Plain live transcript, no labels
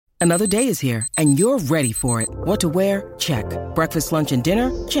Another day is here, and you're ready for it. What to wear? Check. Breakfast, lunch, and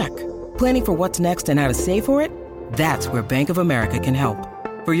dinner? Check. Planning for what's next and how to save for it? That's where Bank of America can help.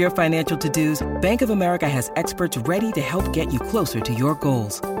 For your financial to-dos, Bank of America has experts ready to help get you closer to your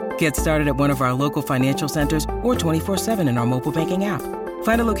goals. Get started at one of our local financial centers or 24/7 in our mobile banking app.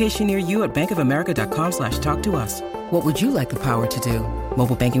 Find a location near you at bankofamerica.com/talktous. What would you like the power to do?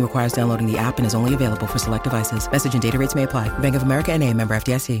 Mobile banking requires downloading the app and is only available for select devices. Message and data rates may apply. Bank of America N.A., member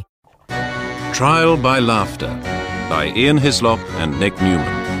FDIC. Trial by Laughter by Ian Hislop and Nick Newman.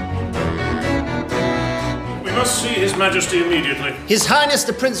 We must see His Majesty immediately. His Highness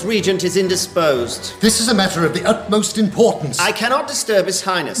the Prince Regent is indisposed. This is a matter of the utmost importance. I cannot disturb His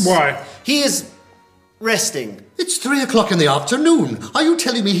Highness. Why? He is resting. It's 3:00 in the afternoon. Are you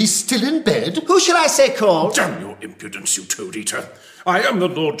telling me he's still in bed? Who shall I say called? Damn your impudence, you toad-eater. I am the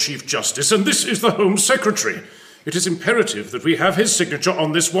Lord Chief Justice, and this is the Home Secretary. It is imperative that we have his signature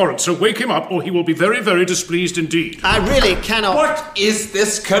on this warrant, so wake him up or he will be very, very displeased indeed. I really cannot... What is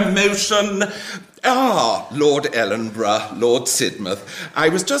this commotion? Lord Ellenborough, Lord Sidmouth. I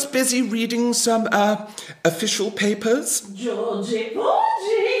was just busy reading some, official papers. Georgie,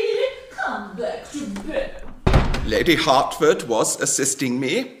 come back to bed. Lady Hertford was assisting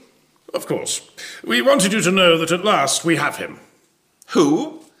me. Of course. We wanted you to know that at last we have him.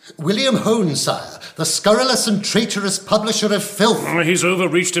 Who? William Hone, sire, the scurrilous and traitorous publisher of filth. He's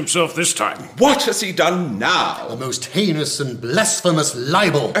overreached himself this time. What has he done now? The most heinous and blasphemous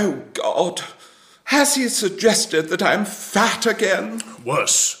libel. Oh, God. Has he suggested that I am fat again?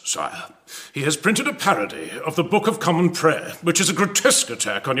 Worse, sire. He has printed a parody of the Book of Common Prayer, which is a grotesque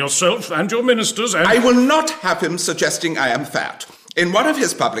attack on yourself and your ministers and... I will not have him suggesting I am fat. In one of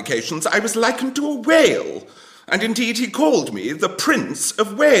his publications, I was likened to a whale. And indeed he called me the Prince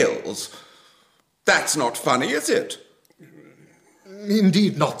of Wales. That's not funny, is it?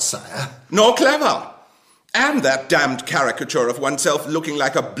 Indeed not, sire. Nor clever. And that damned caricature of oneself looking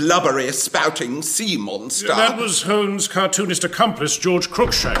like a blubbery, spouting sea monster. That was Hone's cartoonist accomplice, George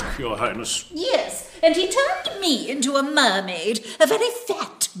Crookshank, Your Highness. Yes, and he turned me into a mermaid, a very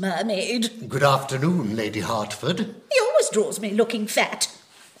fat mermaid. Good afternoon, Lady Hertford. He always draws me looking fat.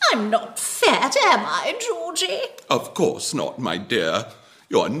 I'm not fat, am I, Georgie? Of course not, my dear.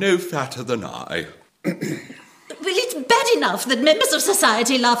 You're no fatter than I. Well, it's bad enough that members of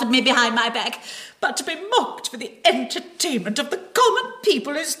society laugh at me behind my back, but to be mocked for the entertainment of the common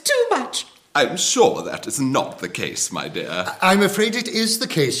people is too much. I'm sure that is not the case, my dear. I'm afraid it is the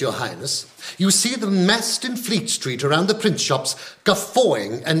case, Your Highness. You see them massed in Fleet Street around the print shops,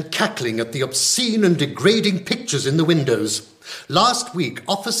 guffawing and cackling at the obscene and degrading pictures in the windows. Last week,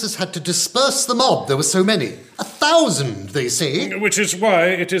 officers had to disperse the mob. There were so many. 1,000, they say. Which is why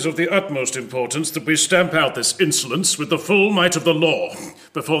it is of the utmost importance that we stamp out this insolence with the full might of the law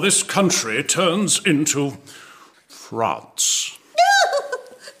before this country turns into France.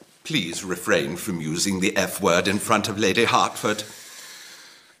 Please refrain from using the F word in front of Lady Hertford.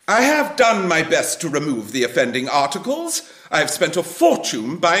 I have done my best to remove the offending articles. I have spent a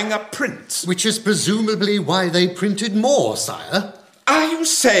fortune buying up prints. Which is presumably why they printed more, sire. Are you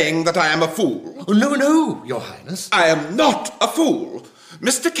saying that I am a fool? Oh, no, Your Highness. I am not a fool.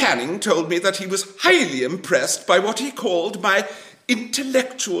 Mr. Canning told me that he was highly impressed by what he called my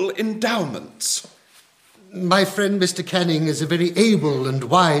intellectual endowments. My friend Mr. Canning is a very able and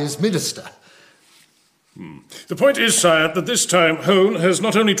wise minister. The point is, sire, that this time Hone has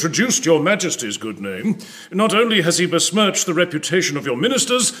not only traduced your Majesty's good name, not only has he besmirched the reputation of your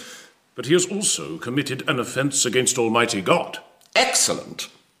ministers, but he has also committed an offence against Almighty God. Excellent.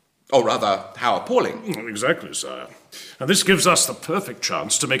 Or rather, how appalling. Exactly, sire. And this gives us the perfect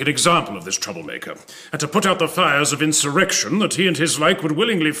chance to make an example of this troublemaker, and to put out the fires of insurrection that he and his like would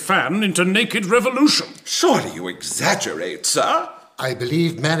willingly fan into naked revolution. Surely you exaggerate, sir. I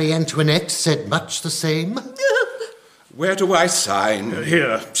believe Marie Antoinette said much the same. Where do I sign?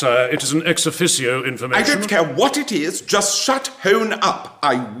 Here, sire, it is an ex officio information. I don't care what it is, just shut Hone up.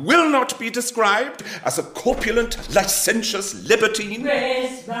 I will not be described as a corpulent, licentious libertine.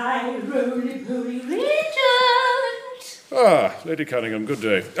 Where's my roly-poly regent? Ah, Lady Cunningham, good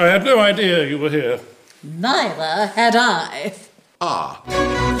day. I had no idea you were here. Neither had I.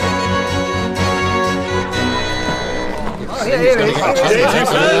 Good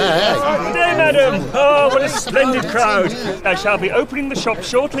day, madam. Oh, what a splendid crowd. I shall be opening the shop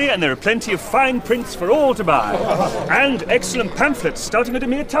shortly, and there are plenty of fine prints for all to buy. And excellent pamphlets starting at a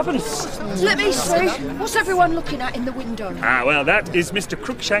mere twopence. Let me see. What's everyone looking at in the window? Well, that is Mr.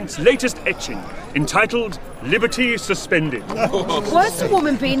 Crookshank's latest etching, entitled Liberty Suspended. Where's the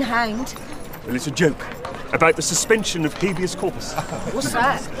woman being hanged? Well, it's a joke. about the suspension of habeas corpus. What's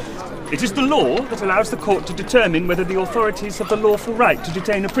that? It is the law that allows the court to determine whether the authorities have the lawful right to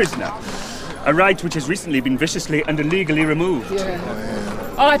detain a prisoner. A right which has recently been viciously and illegally removed. Yeah.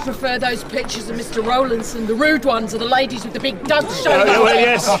 I prefer those pictures of Mr. Rowlandson, the rude ones, of the ladies with the big duds showing well,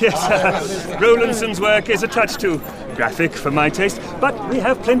 yes. Rowlandson's work is a touch too graphic for my taste, but we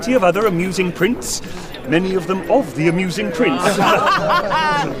have plenty of other amusing prints. Many of them of the amusing prince.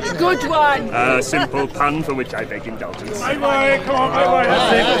 Good one. A simple pun for which I beg indulgence. My way, come on, my way.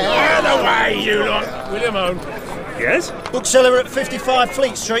 Out of the way, you lot. William Hone. Yes? Bookseller at 55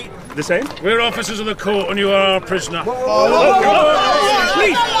 Fleet Street. The same? We're officers of the court and you are our prisoner. Please,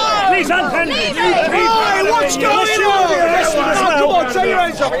 unhand me. What's going on? Come on, take your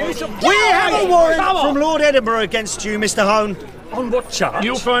hands up. We have a warrant from Lord Edinburgh against you, Mr. Hone. On what charge?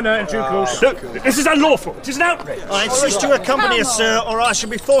 You'll find out in due course. Look, this is unlawful. It is an outrage. I insist you accompany us, sir, or I shall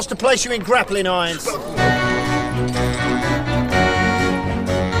be forced to place you in grappling irons.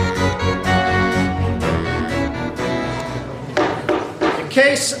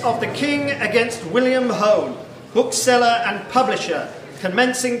 Case of the King against William Hone, bookseller and publisher,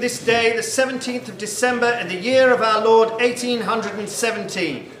 commencing this day, the 17th of December in the year of our Lord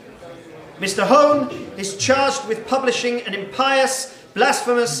 1817. Mr. Hone is charged with publishing an impious,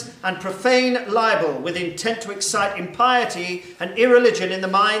 blasphemous and profane libel with intent to excite impiety and irreligion in the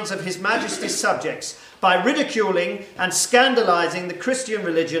minds of His Majesty's subjects by ridiculing and scandalising the Christian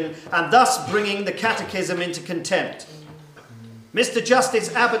religion and thus bringing the Catechism into contempt. Mr.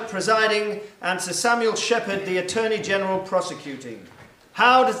 Justice Abbott presiding and Sir Samuel Shepherd, the Attorney General prosecuting.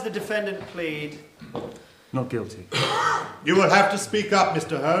 How does the defendant plead? Not guilty. You will have to speak up,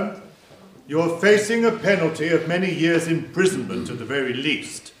 Mr. Hone. You're facing a penalty of many years' imprisonment at the very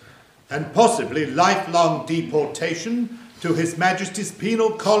least, and possibly lifelong deportation to His Majesty's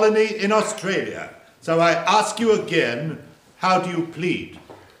penal colony in Australia. So I ask you again, how do you plead?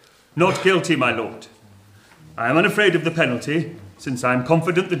 Not guilty, my lord. I am unafraid of the penalty, since I am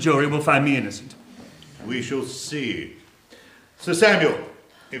confident the jury will find me innocent. We shall see. Sir Samuel,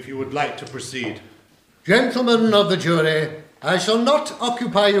 if you would like to proceed. Gentlemen of the jury, I shall not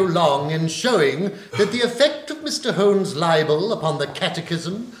occupy you long in showing that the effect of Mr. Hone's libel upon the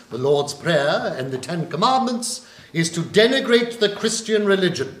Catechism, the Lord's Prayer, and the Ten Commandments is to denigrate the Christian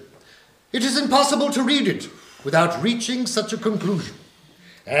religion. It is impossible to read it without reaching such a conclusion.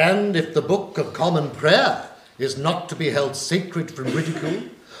 And if the Book of Common Prayer is not to be held sacred from ridicule,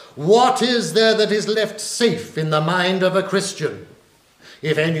 what is there that is left safe in the mind of a Christian?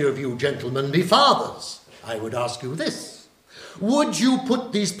 If any of you gentlemen be fathers, I would ask you this. Would you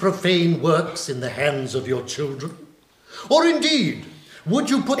put these profane works in the hands of your children? Or indeed, would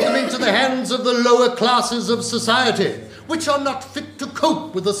you put them into the hands of the lower classes of society, which are not fit to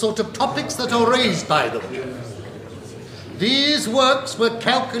cope with the sort of topics that are raised by them? These works were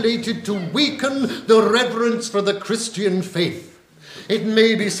calculated to weaken the reverence for the Christian faith. It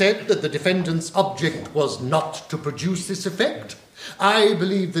may be said that the defendant's object was not to produce this effect. I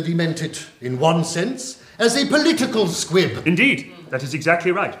believe that he meant it, in one sense, as a political squib. Indeed, that is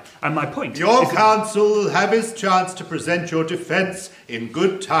exactly right. And my point Your is counsel will have his chance to present your defence in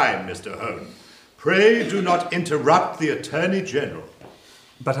good time, Mr. Hone. Pray do not interrupt the Attorney General.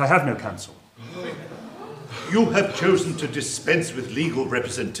 But I have no counsel. You have chosen to dispense with legal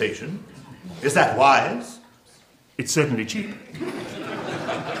representation. Is that wise? It's certainly cheap.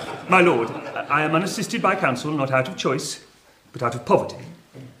 My lord, I am unassisted by counsel, not out of choice, but out of poverty.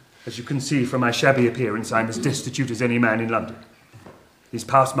 As you can see from my shabby appearance, I'm as destitute as any man in London. These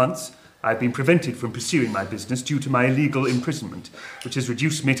past months, I've been prevented from pursuing my business due to my illegal imprisonment, which has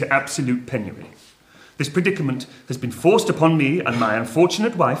reduced me to absolute penury. This predicament has been forced upon me and my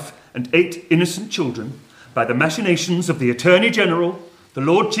unfortunate wife and 8 innocent children by the machinations of the Attorney General, the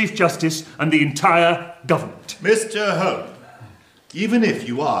Lord Chief Justice, and the entire government. Mr. Hone, even if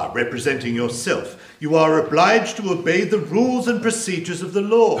you are representing yourself, you are obliged to obey the rules and procedures of the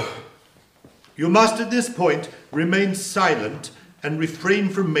law. You must at this point remain silent and refrain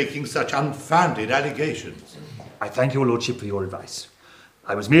from making such unfounded allegations. I thank your lordship for your advice.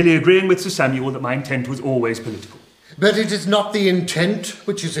 I was merely agreeing with Sir Samuel that my intent was always political. But it is not the intent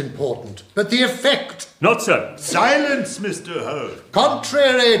which is important, but the effect. Not so. Silence, Mr. Hone.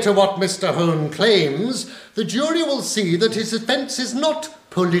 Contrary to what Mr. Hone claims, the jury will see that his offence is not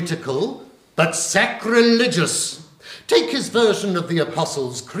political, but sacrilegious. Take his version of the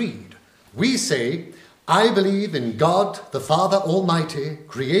Apostles' Creed. We say, I believe in God, the Father Almighty,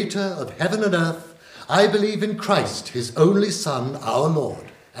 creator of heaven and earth. I believe in Christ, his only Son, our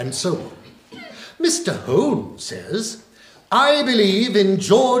Lord, and so on. Mr. Hone says, I believe in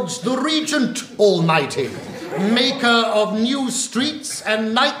George the Regent Almighty, maker of new streets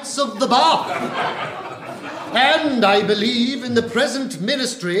and Knights of the Bath. And I believe in the present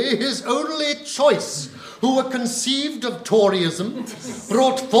ministry, his only choice, who were conceived of Toryism,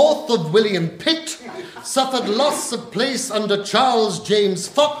 brought forth of William Pitt, suffered loss of place under Charles James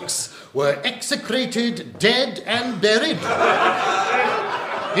Fox, were execrated, dead and buried.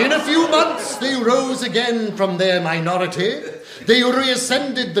 In a few months they rose again from their minority, they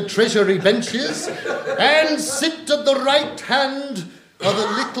reascended the treasury benches, and sit at the right hand of a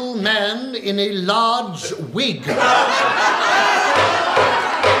little man in a large wig. This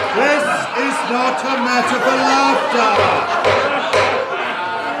is not a matter for laughter.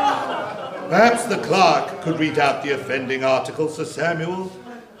 Perhaps the clerk could read out the offending article, Sir Samuel.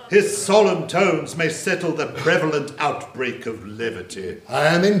 His solemn tones may settle the prevalent outbreak of levity. I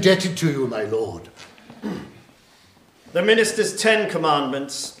am indebted to you, my lord. The minister's 10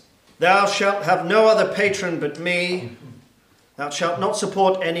 commandments. Thou shalt have no other patron but me. Thou shalt not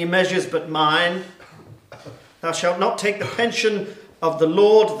support any measures but mine. Thou shalt not take the pension of the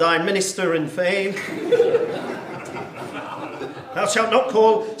Lord thy minister in vain. Thou shalt not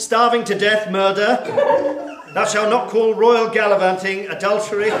call starving to death murder. Thou shalt not call royal gallivanting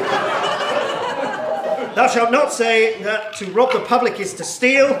adultery. Thou shalt not say that to rob the public is to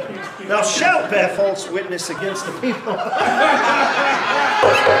steal. Thou shalt bear false witness against the people.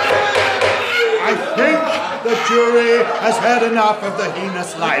 I think the jury has had enough of the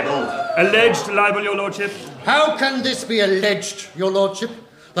heinous libel. Alleged libel, your lordship. How can this be alleged, your lordship?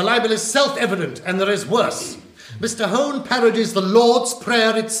 The libel is self-evident, and there is worse. Mr. Hone parodies the Lord's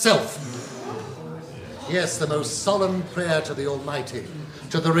Prayer itself. Yes, the most solemn prayer to the Almighty,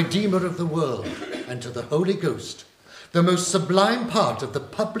 to the Redeemer of the world, and to the Holy Ghost, the most sublime part of the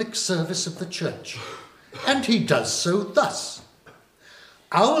public service of the Church. And he does so thus.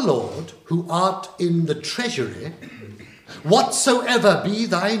 Our Lord, who art in the treasury, whatsoever be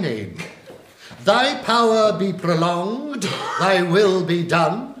thy name, thy power be prolonged, thy will be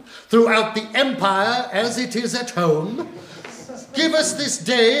done, throughout the empire as it is at home. Give us this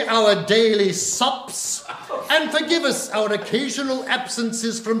day our daily sops, and forgive us our occasional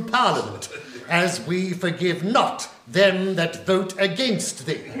absences from Parliament, as we forgive not them that vote against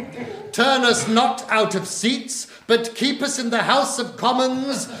thee. Turn us not out of seats, but keep us in the House of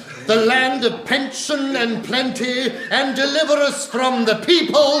Commons, the land of pension and plenty, and deliver us from the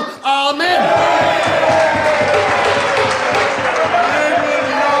people. Amen.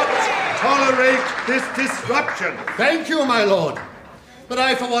 Tolerate this disruption. Thank you, my lord. But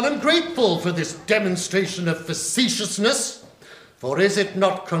I, for one, am grateful for this demonstration of facetiousness. For is it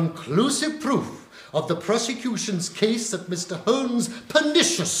not conclusive proof of the prosecution's case that Mr. Hone's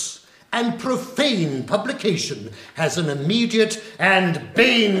pernicious and profane publication has an immediate and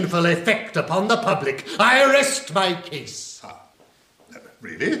baneful effect upon the public? I arrest my case.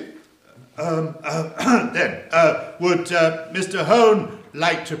 Really? Then, would Mr. Hone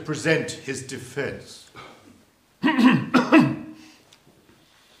like to present his defence?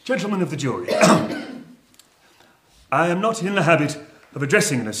 Gentlemen of the jury, I am not in the habit of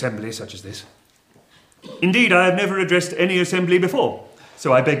addressing an assembly such as this. Indeed, I have never addressed any assembly before,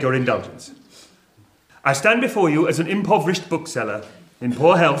 so I beg your indulgence. I stand before you as an impoverished bookseller, in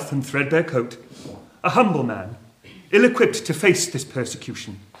poor health and threadbare coat, a humble man, ill-equipped to face this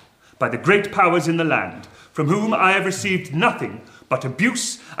persecution, by the great powers in the land, from whom I have received nothing but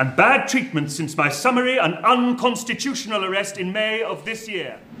abuse and bad treatment since my summary and unconstitutional arrest in May of this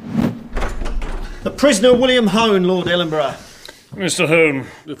year. The prisoner William Hone, Lord Ellenborough. Mr. Hone,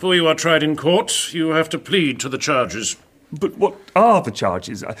 before you are tried in court, you have to plead to the charges. But what are the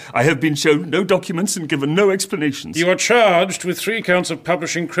charges? I have been shown no documents and given no explanations. You are charged with 3 counts of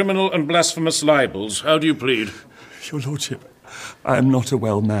publishing criminal and blasphemous libels. How do you plead? Your lordship, I am not a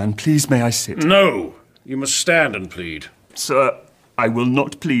well man. Please may I sit? No, you must stand and plead. Sir, I will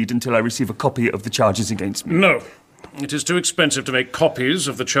not plead until I receive a copy of the charges against me. No. It is too expensive to make copies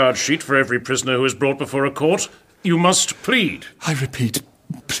of the charge sheet for every prisoner who is brought before a court. You must plead. I repeat,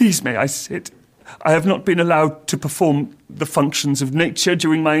 please may I sit? I have not been allowed to perform the functions of nature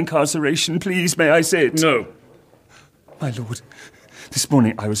during my incarceration. Please may I sit? No. My lord, this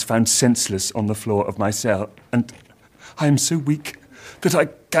morning I was found senseless on the floor of my cell, and I am so weak that I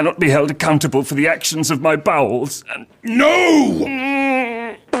cannot be held accountable for the actions of my bowels, and... No!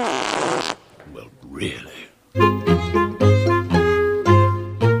 Well, really?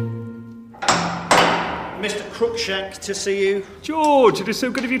 Mr. Crookshank to see you. George, it is so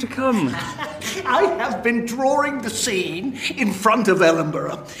good of you to come. I have been drawing the scene in front of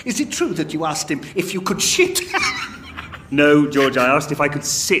Ellenborough. Is it true that you asked him if you could shit? No, George, I asked if I could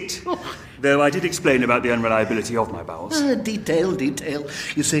sit. Though I did explain about the unreliability of my bowels. Detail.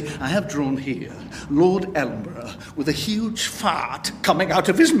 You see, I have drawn here Lord Ellenborough with a huge fart coming out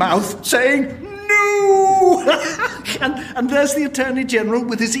of his mouth saying, "No!" and there's the Attorney General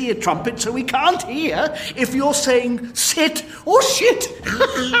with his ear trumpet so he can't hear if you're saying sit or shit.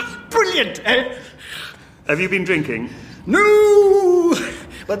 Brilliant, eh? Have you been drinking? No!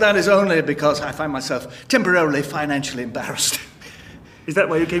 But that is only because I find myself temporarily financially embarrassed. Is that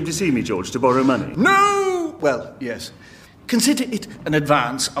why you came to see me, George, to borrow money? No! Well, yes. Consider it an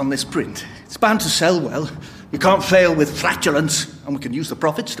advance on this print. It's bound to sell well. You can't fail with flatulence, and we can use the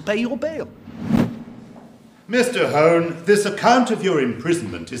profits to pay your bail. Mr. Hone, this account of your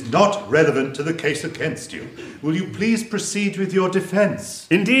imprisonment is not relevant to the case against you. Will you please proceed with your defence?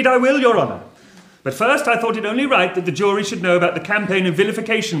 Indeed I will, Your Honour. But first I thought it only right that the jury should know about the campaign of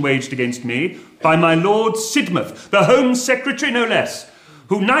vilification waged against me by my Lord Sidmouth, the Home Secretary no less,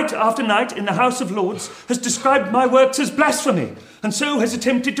 who night after night in the House of Lords has described my works as blasphemy, and so has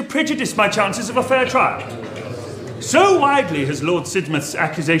attempted to prejudice my chances of a fair trial. So widely has Lord Sidmouth's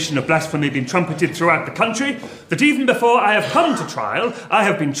accusation of blasphemy been trumpeted throughout the country that even before I have come to trial, I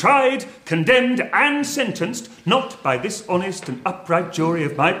have been tried, condemned, and sentenced, not by this honest and upright jury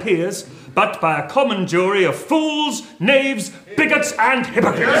of my peers, but by a common jury of fools, knaves, bigots, and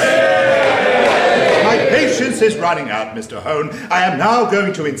hypocrites. My patience is running out, Mr. Hone. I am now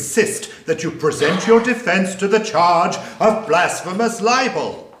going to insist that you present your defence to the charge of blasphemous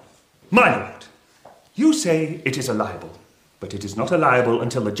libel. My lord, you say it is a libel, but it is not a libel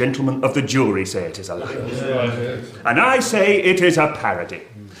until the gentlemen of the jury say it is a libel. And I say it is a parody.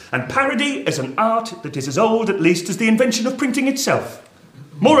 And parody is an art that is as old, at least, as the invention of printing itself.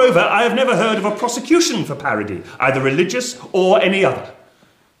 Moreover, I have never heard of a prosecution for parody, either religious or any other.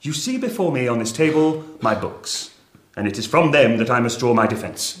 You see before me on this table my books, and it is from them that I must draw my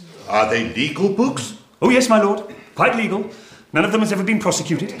defence. Are they legal books? Oh yes, my lord, quite legal. None of them has ever been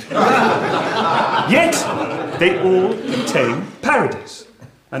prosecuted. Yet, they all contain parodies.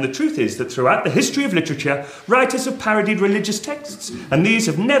 And the truth is that throughout the history of literature, writers have parodied religious texts, and these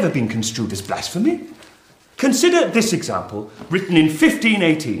have never been construed as blasphemy. Consider this example, written in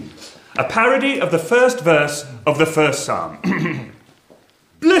 1518, a parody of the first verse of the first psalm.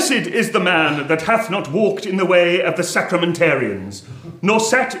 Blessed is the man that hath not walked in the way of the sacramentarians, nor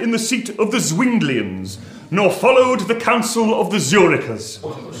sat in the seat of the Zwinglians, nor followed the counsel of the Zurichers.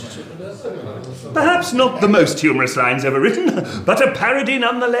 Perhaps not the most humorous lines ever written, but a parody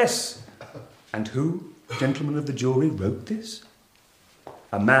nonetheless. And who, gentlemen of the jury, wrote this?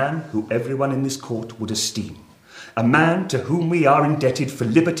 A man who everyone in this court would esteem. A man to whom we are indebted for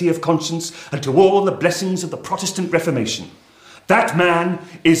liberty of conscience and to all the blessings of the Protestant Reformation. That man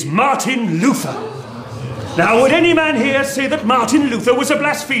is Martin Luther. Now, would any man here say that Martin Luther was a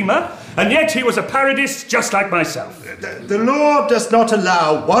blasphemer, and yet he was a parodist just like myself? The law does not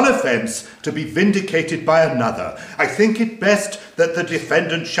allow one offence to be vindicated by another. I think it best that the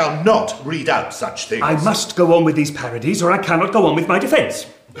defendant shall not read out such things. I must go on with these parodies, or I cannot go on with my defence.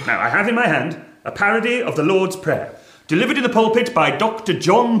 Now, I have in my hand a parody of the Lord's Prayer, delivered in the pulpit by Dr.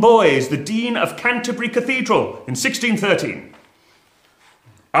 John Boys, the Dean of Canterbury Cathedral, in 1613.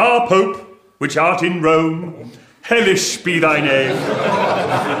 Our Pope, which art in Rome, hellish be thy name.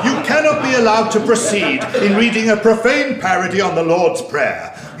 You cannot be allowed to proceed in reading a profane parody on the Lord's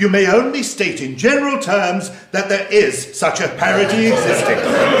Prayer. You may only state in general terms that there is such a parody existing.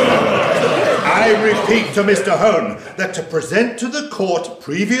 I repeat to Mr. Hone that to present to the court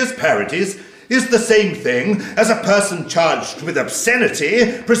previous parodies is the same thing as a person charged with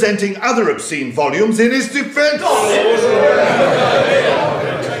obscenity presenting other obscene volumes in his defence.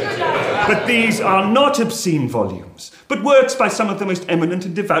 But these are not obscene volumes, but works by some of the most eminent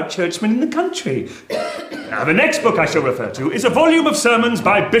and devout churchmen in the country. Now, the next book I shall refer to is a volume of sermons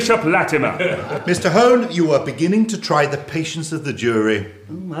by Bishop Latimer. Mr. Hone, you are beginning to try the patience of the jury.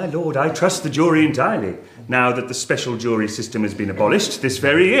 Oh, my lord, I trust the jury entirely, now that the special jury system has been abolished this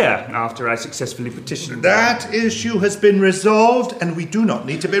very year, after I successfully petitioned. That issue has been resolved, and we do not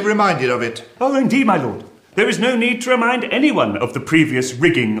need to be reminded of it. Oh, indeed, my lord. There is no need to remind anyone of the previous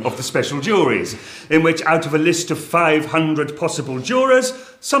rigging of the special juries, in which out of a list of 500 possible jurors,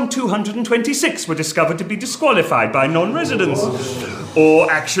 some 226 were discovered to be disqualified by non-residents, or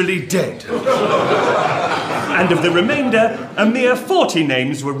actually dead. And of the remainder, a mere 40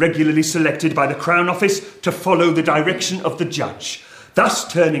 names were regularly selected by the Crown Office to follow the direction of the judge,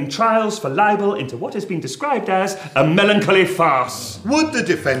 thus turning trials for libel into what has been described as a melancholy farce. Would the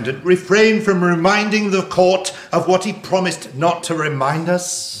defendant refrain from reminding the court of what he promised not to remind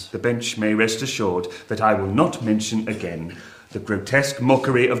us? The bench may rest assured that I will not mention again the grotesque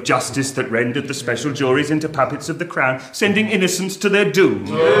mockery of justice that rendered the special juries into puppets of the Crown, sending innocents to their doom.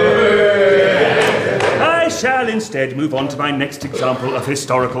 I shall instead move on to my next example of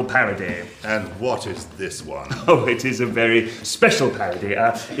historical parody. And what is this one? Oh, it is a very special parody.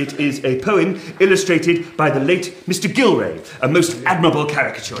 It is a poem illustrated by the late Mr. Gilray, a most admirable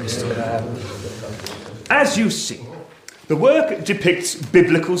caricaturist. As you see, the work depicts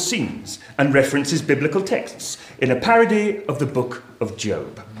biblical scenes and references biblical texts in a parody of the Book of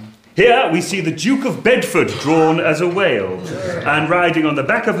Job. Here we see the Duke of Bedford drawn as a whale, and riding on the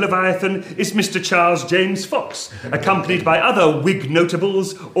back of Leviathan is Mr. Charles James Fox, accompanied by other Whig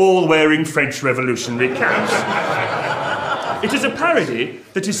notables, all wearing French Revolutionary caps. It is a parody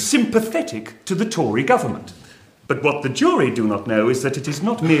that is sympathetic to the Tory government. But what the jury do not know is that it is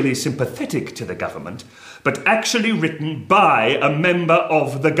not merely sympathetic to the government, but actually written by a member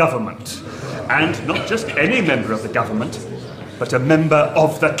of the government. And not just any member of the government, but a member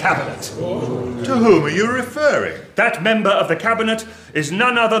of the cabinet. To whom are you referring? That member of the cabinet is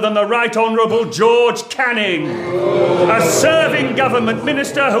none other than the Right Honourable George Canning, a serving government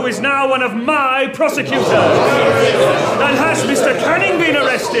minister who is now one of my prosecutors. And has Mr. Canning been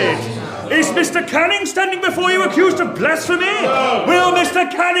arrested? Is Mr. Canning standing before you accused of blasphemy? Will Mr.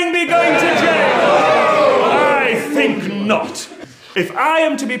 Canning be going to jail? I think not. If I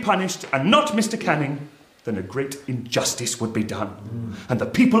am to be punished and not Mr. Canning, then a great injustice would be done. And the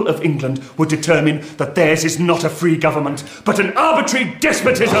people of England would determine that theirs is not a free government, but an arbitrary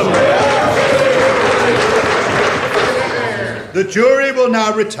despotism. The jury will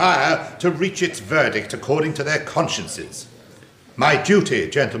now retire to reach its verdict according to their consciences. My duty,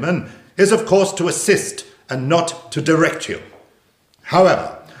 gentlemen, is of course to assist and not to direct you.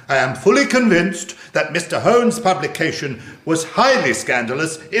 However, I am fully convinced that Mr. Hone's publication was highly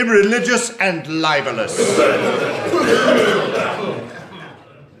scandalous, irreligious, and libelous.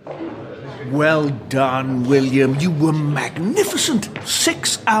 Well done, William. You were magnificent.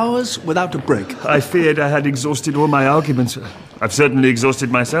 6 hours without a break. I feared I had exhausted all my arguments. I've certainly exhausted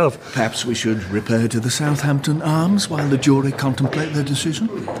myself. Perhaps we should repair to the Southampton Arms while the jury contemplate their decision?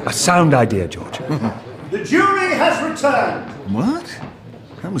 A sound idea, George. The jury has returned. What?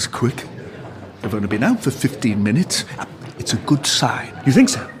 That was quick. They've only been out for 15 minutes. It's a good sign. You think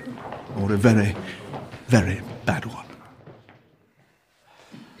so? Or a very, very bad one.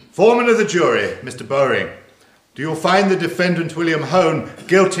 Foreman of the jury, Mr. Bowring, do you find the defendant William Hone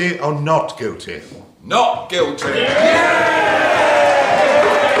guilty or not guilty? Not guilty. Clear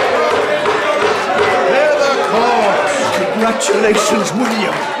the court. Congratulations,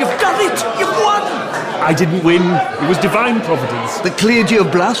 William. You've done it. You've won. I didn't win. It was divine providence. They cleared you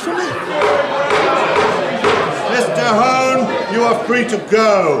of blasphemy? Mr. Hone, you are free to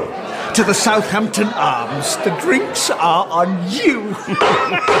go. To the Southampton Arms. The drinks are on you.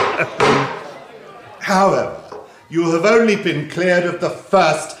 However, you have only been cleared of the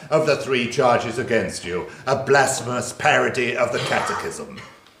first of the 3 charges against you, a blasphemous parody of the Catechism.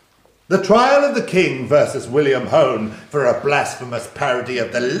 The trial of the King versus William Hone for a blasphemous parody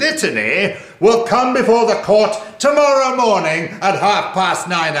of the Litany will come before the court tomorrow morning at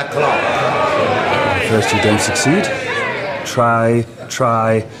 9:30. First you don't succeed. Try,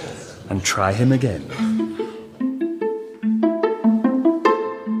 and try him again.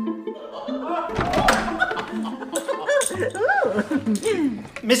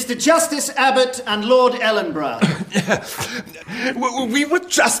 Mr. Justice Abbott and Lord Ellenborough. We were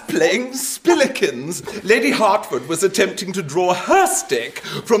just playing spillikins. Lady Hertford was attempting to draw her stick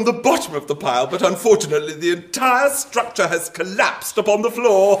from the bottom of the pile, but unfortunately the entire structure has collapsed upon the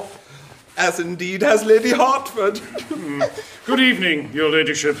floor. As indeed has Lady Hertford. Good evening, your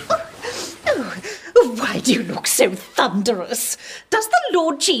ladyship. Oh, why do you look so thunderous? Does the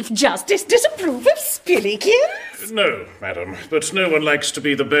Lord Chief Justice disapprove of spillikins? No, madam, but no one likes to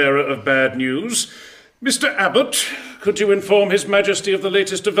be the bearer of bad news. Mr. Abbott, could you inform His Majesty of the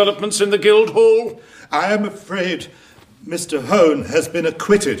latest developments in the Guildhall? I am afraid Mr. Hone has been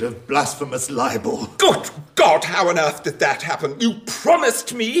acquitted of blasphemous libel. Good God, how on earth did that happen? You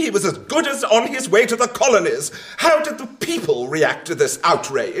promised me he was as good as on his way to the colonies. How did the people react to this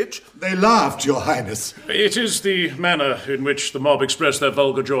outrage? They laughed, Your Highness. It is the manner in which the mob expressed their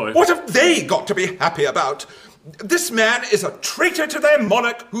vulgar joy. What have they got to be happy about? This man is a traitor to their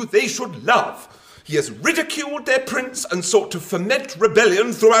monarch who they should love. He has ridiculed their prince and sought to foment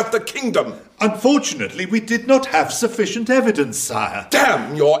rebellion throughout the kingdom. Unfortunately, we did not have sufficient evidence, sire.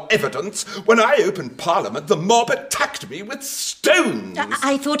 Damn your evidence! When I opened Parliament, the mob attacked me with stones.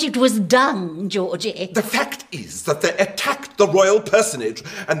 I thought it was dung, Georgie. The fact is that they attacked the royal personage,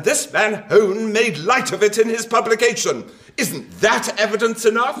 and this man Hone made light of it in his publication. Isn't that evidence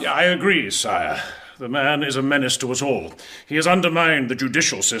enough? Yeah, I agree, sire. The man is a menace to us all. He has undermined the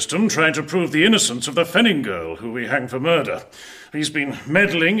judicial system, trying to prove the innocence of the Fenning girl, who we hanged for murder. He's been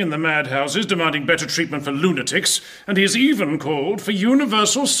meddling in the madhouses, demanding better treatment for lunatics, and he has even called for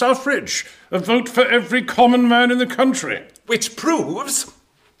universal suffrage, a vote for every common man in the country. Which proves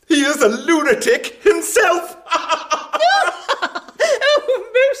he is a lunatic himself.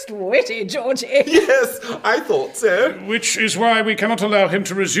 Oh, most witty, Georgie. Yes, I thought so. Which is why we cannot allow him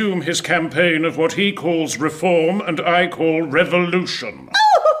to resume his campaign of what he calls reform and I call revolution.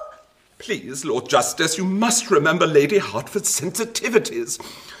 Please, Lord Justice, you must remember Lady Hertford's sensitivities.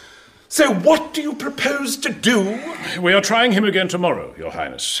 So what do you propose to do? We are trying him again tomorrow, Your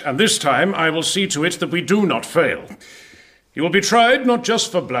Highness, and this time I will see to it that we do not fail. He will be tried not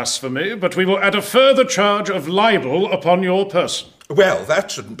just for blasphemy, but we will add a further charge of libel upon your person. Well, that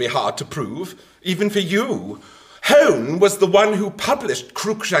shouldn't be hard to prove, even for you. Hone was the one who published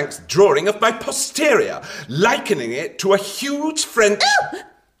Cruikshank's drawing of my posterior, likening it to a huge French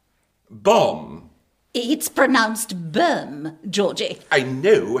bomb. It's pronounced Burm, Georgie. I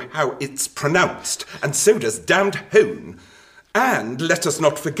know how it's pronounced, and so does damned Hone. And let us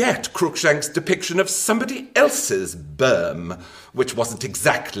not forget Cruikshank's depiction of somebody else's berm, which wasn't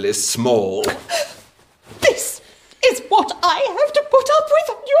exactly small. This is what I have to put up with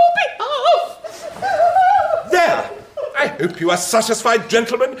on your behalf. There! I hope you are satisfied,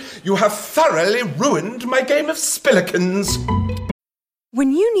 gentlemen. You have thoroughly ruined my game of spillikins.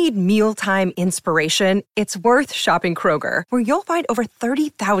 When you need mealtime inspiration, it's worth shopping Kroger, where you'll find over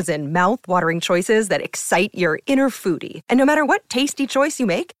 30,000 mouth-watering choices that excite your inner foodie. And no matter what tasty choice you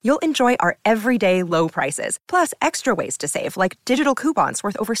make, you'll enjoy our everyday low prices, plus extra ways to save, like digital coupons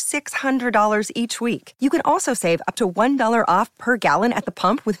worth over $600 each week. You can also save up to $1 off per gallon at the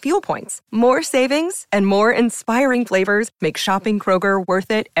pump with fuel points. More savings and more inspiring flavors make shopping Kroger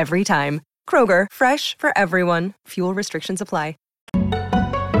worth it every time. Kroger, fresh for everyone. Fuel restrictions apply.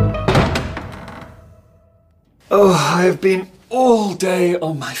 Oh, I have been all day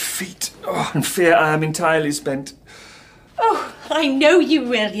on my feet. Oh, and fear I am entirely spent. Oh, I know you,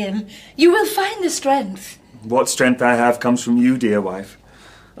 William. You will find the strength. What strength I have comes from you, dear wife.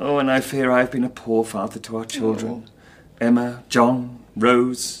 Oh, and I fear I have been a poor father to our children. Emma, John,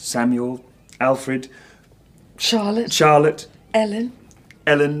 Rose, Samuel, Alfred... Charlotte. Ellen,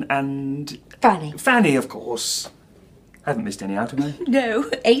 and... Fanny. Fanny, of course. Haven't missed any out of me. No,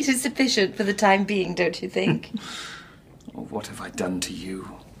 8 is sufficient for the time being, don't you think? Oh, what have I done to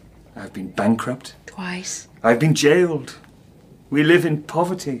you? I've been bankrupt. Twice. I've been jailed. We live in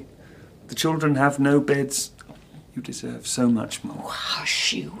poverty. The children have no beds. You deserve so much more. Oh,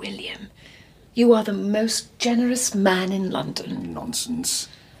 hush you, William. You are the most generous man in London. Nonsense.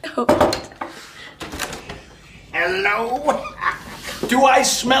 Oh. Hello? Do I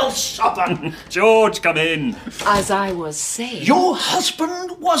smell supper? George, come in. As I was saying... Your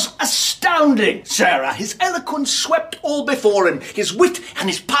husband was astounding, Sarah. His eloquence swept all before him. His wit and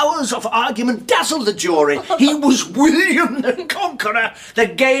his powers of argument dazzled the jury. He was William the Conqueror, the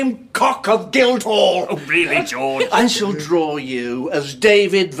game cock of Guildhall. Oh, really, George? I shall draw you as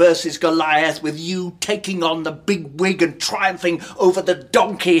David versus Goliath, with you taking on the big wig and triumphing over the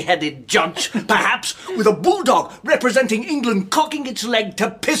donkey-headed judge, perhaps with a bulldog representing England cocking its leg to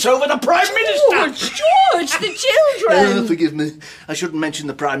piss over the Prime Minister. George, the children! Forgive me. I shouldn't mention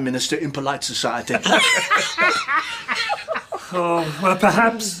the Prime Minister in polite society. Oh, well,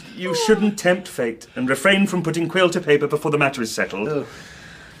 perhaps you shouldn't tempt fate and refrain from putting quill to paper before the matter is settled. Oh.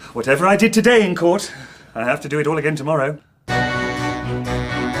 Whatever I did today in court, I have to do it all again tomorrow.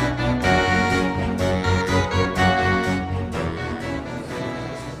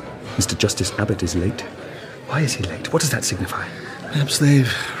 Mr. Justice Abbott is late. Why is he late? What does that signify? Perhaps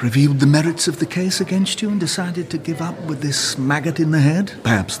they've reviewed the merits of the case against you and decided to give up with this maggot in the head.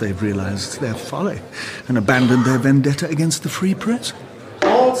 Perhaps they've realised their folly and abandoned their vendetta against the free press.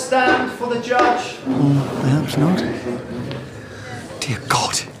 All stand for the judge. Or perhaps not. Dear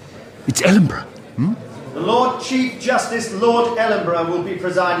God, it's Ellenborough. The Lord Chief Justice Lord Ellenborough will be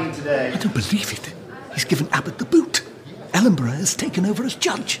presiding today. I don't believe it. He's given Abbott the boot. Ellenborough has taken over as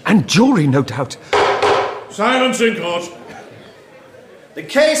judge. And jury, no doubt. Silence in court. The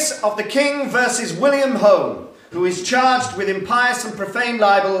case of the King versus William Hone. who is charged with impious and profane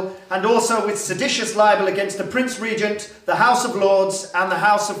libel and also with seditious libel against the Prince Regent, the House of Lords and the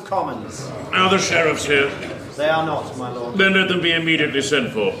House of Commons. Are the sheriffs here? They are not, my lord. Then let them be immediately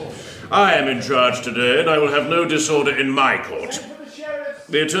sent for. I am in charge today, and I will have no disorder in my court.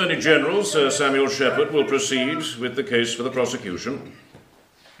 The Attorney General, Sir Samuel Shepherd, will proceed with the case for the prosecution.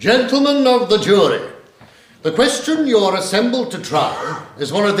 Gentlemen of the jury, the question you are assembled to try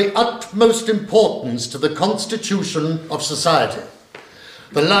is one of the utmost importance to the constitution of society.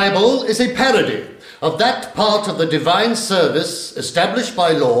 The libel is a parody of that part of the divine service established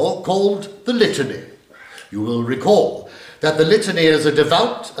by law called the Litany. You will recall that the Litany is a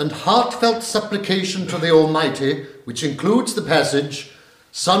devout and heartfelt supplication to the Almighty, which includes the passage,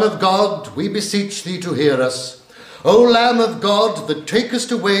 Son of God, we beseech thee to hear us. O Lamb of God, that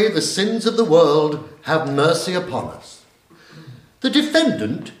takest away the sins of the world, have mercy upon us. The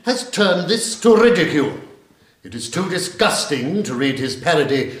defendant has turned this to ridicule. It is too disgusting to read his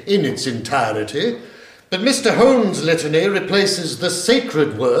parody in its entirety, but Mr. Hone's litany replaces the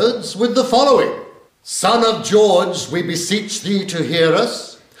sacred words with the following. Son of George, we beseech thee to hear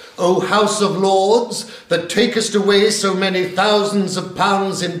us. O House of Lords, that takest away so many thousands of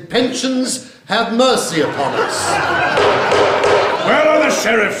pounds in pensions, have mercy upon us. Where are the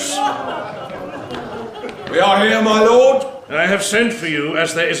sheriffs? We are here, my lord. I have sent for you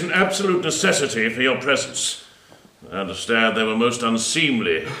as there is an absolute necessity for your presence. I understand there were most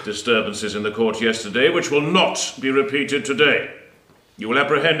unseemly disturbances in the court yesterday, which will not be repeated today. You will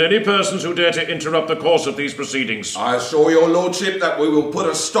apprehend any persons who dare to interrupt the course of these proceedings. I assure your lordship that we will put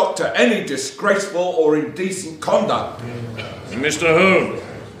a stop to any disgraceful or indecent conduct. Mr. Hone,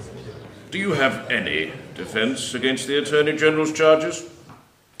 do you have any defence against the Attorney General's charges?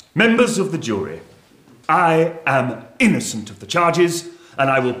 Members of the jury, I am innocent of the charges, and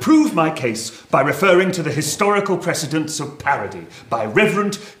I will prove my case by referring to the historical precedents of parody by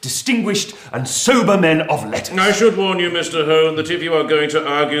reverend, distinguished, and sober men of letters. I should warn you, Mr. Hone, that if you are going to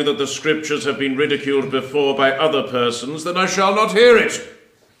argue that the scriptures have been ridiculed before by other persons, then I shall not hear it.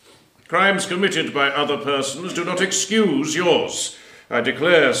 Crimes committed by other persons do not excuse yours. I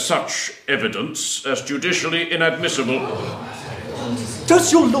declare such evidence as judicially inadmissible.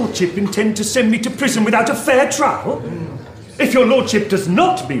 Does your lordship intend to send me to prison without a fair trial? If your lordship does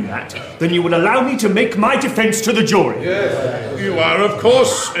not mean that, then you will allow me to make my defence to the jury. Yes. You are, of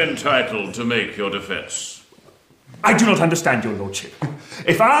course, entitled to make your defence. I do not understand your lordship.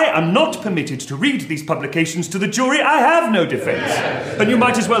 If I am not permitted to read these publications to the jury, I have no defence. And you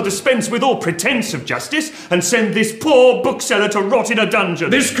might as well dispense with all pretence of justice and send this poor bookseller to rot in a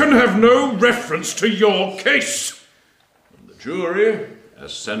dungeon. This can have no reference to your case. And the jury,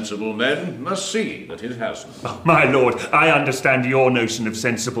 as sensible men, must see that it hasn't. Oh, my lord, I understand your notion of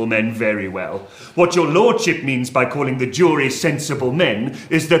sensible men very well. What your lordship means by calling the jury sensible men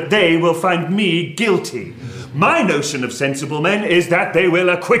is that they will find me guilty. My notion of sensible men is that they will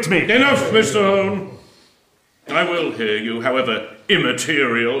acquit me. Enough, Mr. Hone. I will hear you, however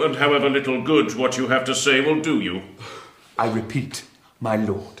immaterial and however little good what you have to say will do you. I repeat, my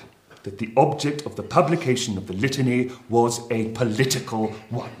lord, that the object of the publication of the litany was a political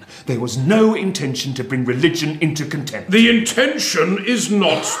one. There was no intention to bring religion into contempt. The intention is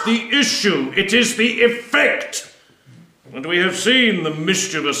not the issue, it is the effect. And we have seen the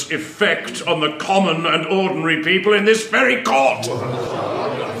mischievous effect on the common and ordinary people in this very court.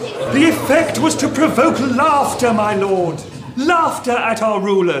 The effect was to provoke laughter, my lord. Laughter at our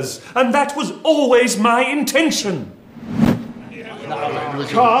rulers, and that was always my intention.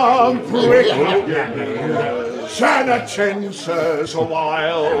 Come, prickle and attenders a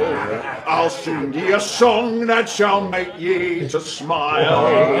while. I'll sing ye a song that shall make ye to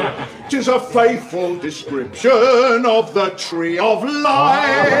smile. 'Tis a faithful description of the tree of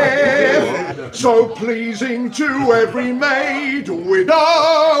life, so pleasing to every maid,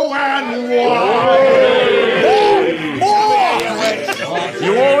 widow and wife.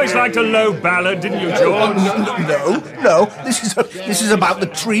 You always liked a low ballad, didn't you, George? No. This is about the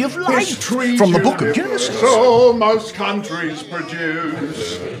tree of life from the book of Genesis. So most countries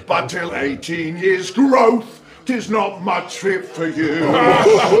produce, but till 18 years growth, 'tis not much fit for you.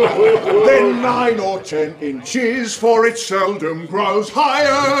 Then 9 or 10 inches, for it seldom grows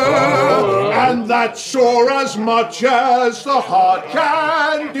higher, and that's sure as much as the heart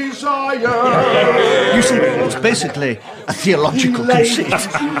can desire. You see, it's basically a theological conceit.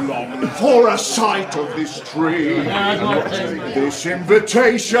 For a sight of this tree, this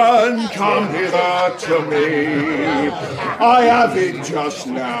invitation come hither to me. I have it just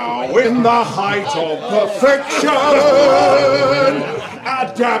now in the height of perfection,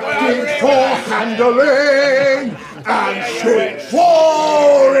 adapted for handling and fit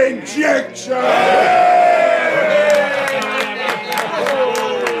for injection.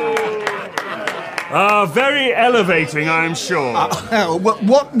 Very elevating, I'm sure.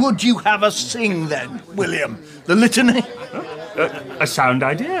 What would you have us sing then, William? The litany? A sound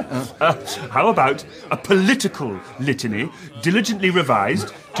idea. How about a political litany, diligently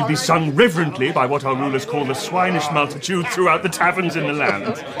revised, to be sung reverently by what our rulers call the swinish multitude throughout the taverns in the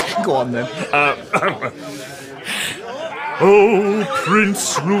land? Go on, then. O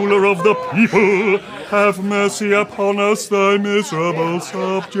Prince, ruler of the people, have mercy upon us, thy miserable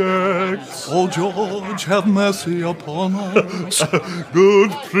subjects. O George, have mercy upon us.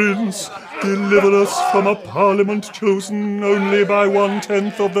 Good Prince, deliver us from a parliament chosen only by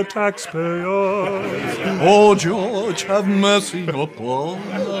 1/10 of the taxpayers. O George, have mercy upon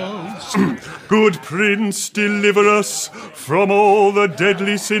us. Good Prince, deliver us from all the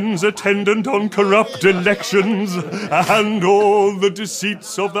deadly sins attendant on corrupt elections and all the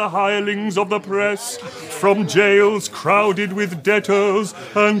deceits of the hirelings of the press, from jails crowded with debtors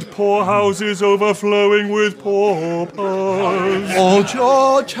and poorhouses overflowing with paupers. O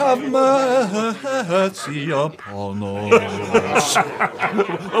George, have mercy upon us.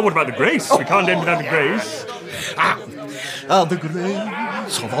 Well, what about the grace? We can't end without the grace. The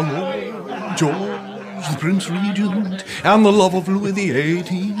grace of our Lord George, the Prince Regent, and the love of Louis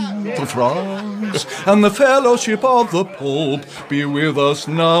XVIII of France, and the fellowship of the Pope be with us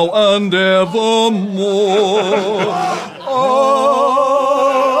now and evermore.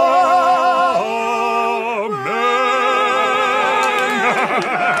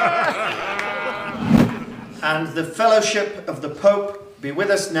 And the fellowship of the Pope be with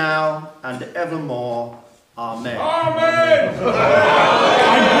us now and evermore. Amen. Amen!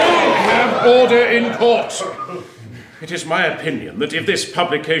 I will have order in court. It is my opinion that if this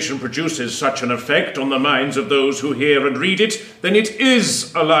publication produces such an effect on the minds of those who hear and read it, then it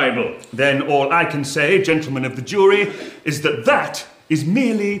is a libel. Then all I can say, gentlemen of the jury, is that that is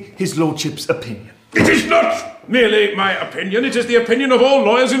merely his lordship's opinion. It is not merely my opinion, it is the opinion of all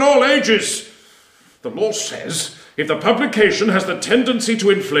lawyers in all ages. The law says if the publication has the tendency to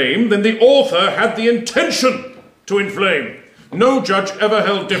inflame, then the author had the intention to inflame. No judge ever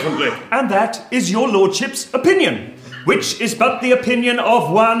held differently. And that is your lordship's opinion, which is but the opinion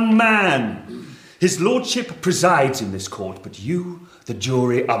of one man. His lordship presides in this court, but you, the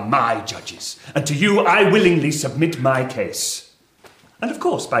jury, are my judges, and to you I willingly submit my case. And of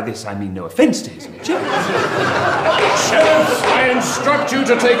course, by this I mean no offence to his lordship. Sheriff, I instruct you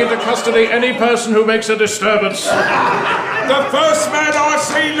to take into custody any person who makes a disturbance. The first man I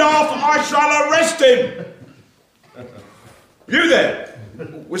see laugh, I shall arrest him. You there?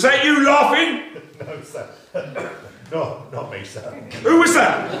 Was that you laughing? No, sir. No, not me, sir. Who was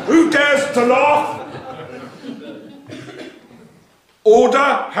that? Who dares to laugh?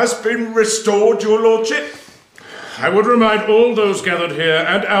 Order has been restored, your lordship. I would remind all those gathered here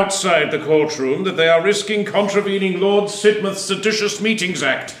and outside the courtroom that they are risking contravening Lord Sidmouth's Seditious Meetings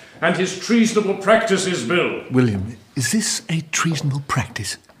Act and his Treasonable Practices Bill. William, is this a treasonable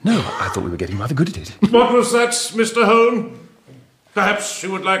practice? No, I thought we were getting rather good at it. What was that, Mr. Hone? Perhaps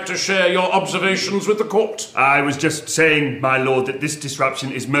you would like to share your observations with the court? I was just saying, my lord, that this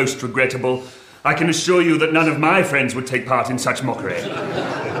disruption is most regrettable. I can assure you that none of my friends would take part in such mockery.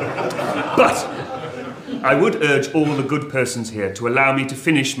 But I would urge all the good persons here to allow me to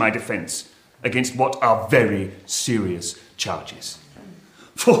finish my defence against what are very serious charges.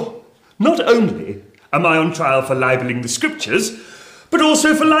 For not only am I on trial for libelling the Scriptures, but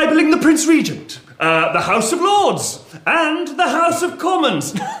also for libelling the Prince Regent, the House of Lords, and the House of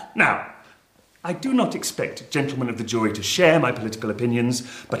Commons. Now, I do not expect gentlemen of the jury to share my political opinions,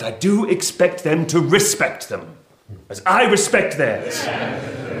 but I do expect them to respect them, as I respect theirs.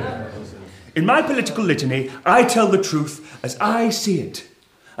 In my political litany, I tell the truth as I see it.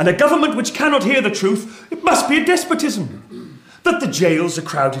 And a government which cannot hear the truth, it must be a despotism. That the jails are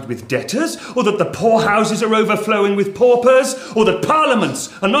crowded with debtors, or that the poorhouses are overflowing with paupers, or that parliaments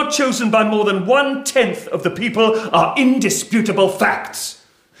are not chosen by more than 1/10 of the people are indisputable facts.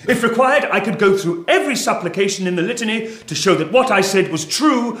 If required, I could go through every supplication in the litany to show that what I said was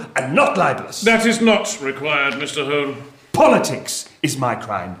true and not libelous. That is not required, Mr. Hone. Politics is my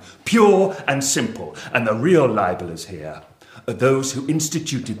crime, pure and simple, and the real libelers here are those who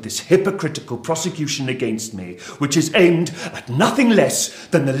instituted this hypocritical prosecution against me, which is aimed at nothing less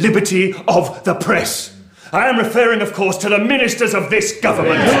than the liberty of the press. I am referring, of course, to the ministers of this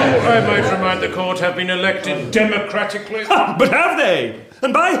government. Who, I might remind the court, have been elected democratically. But have they?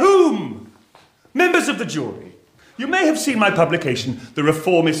 And by whom? Members of the jury, You may have seen my publication, The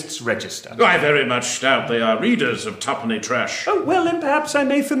Reformists Register. I very much doubt they are readers of twopenny trash. Oh, well, then perhaps I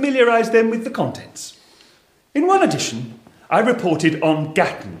may familiarise them with the contents. In one edition, I reported on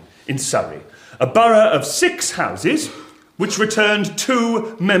Gatton in Surrey, a borough of 6 houses which returned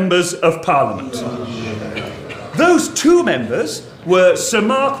 2 members of Parliament. Those 2 members were Sir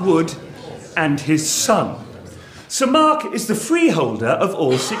Mark Wood and his son. Sir Mark is the freeholder of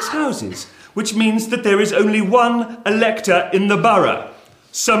all 6 houses, which means that there is only one elector in the borough,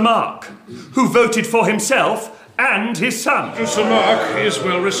 Sir Mark, who voted for himself and his son. Sir Mark is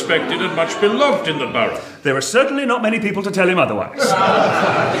well respected and much beloved in the borough. There are certainly not many people to tell him otherwise.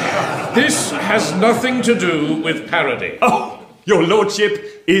 This has nothing to do with parody. Oh, your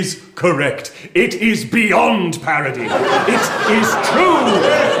lordship is correct. It is beyond parody. It is true.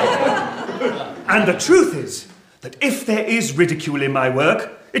 And the truth is that if there is ridicule in my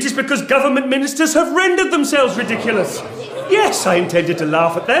work, it is because government ministers have rendered themselves ridiculous. Yes, I intended to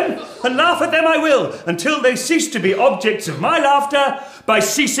laugh at them, and laugh at them I will, until they cease to be objects of my laughter by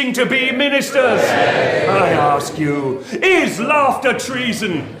ceasing to be ministers. I ask you, is laughter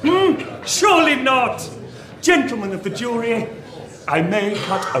treason? Surely not. Gentlemen of the jury, I may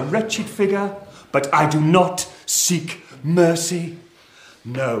cut a wretched figure, but I do not seek mercy.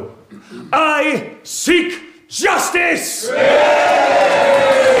 No, I seek justice!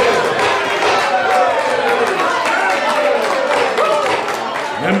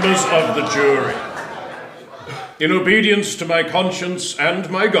 Members of the jury, in obedience to my conscience and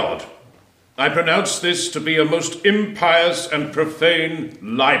my God, I pronounce this to be a most impious and profane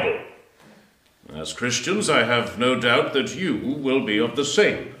libel. As Christians, I have no doubt that you will be of the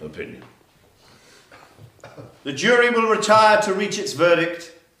same opinion. The jury will retire to reach its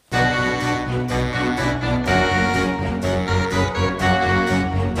verdict.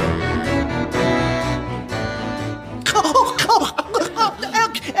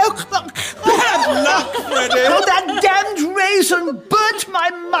 Bad luck, Freddy! Oh, that damned raisin burnt my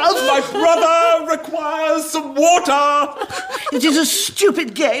mouth! My brother requires some water! It is a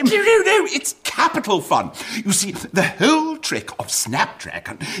stupid game. No, it's capital fun. You see, the whole trick of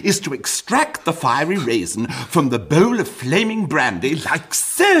Snapdragon is to extract the fiery raisin from the bowl of flaming brandy like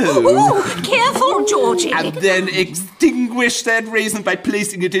so. Ooh, careful, Georgie. And then extinguish that raisin by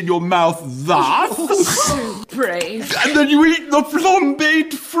placing it in your mouth thus. So brave. And then you eat the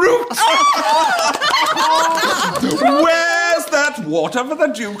flambéed fruit. Where's that water for the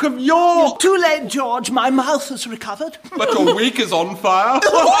Duke of York? Too late, George. My mouth has recovered. But your week is on fire.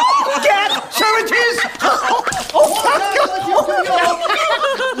 Dad, so it is!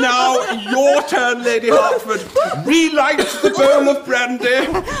 Now, your turn, Lady Hertford. Relight the bowl of brandy.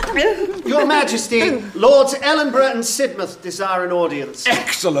 Your Majesty, Lords Ellenborough and Sidmouth desire an audience.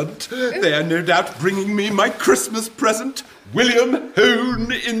 Excellent. They are no doubt bringing me my Christmas present. William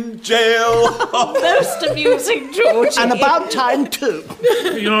Hone in jail. Most amusing, Georgie. And about time, too.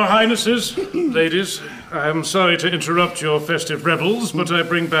 Your Highnesses, ladies, I am sorry to interrupt your festive revels, but I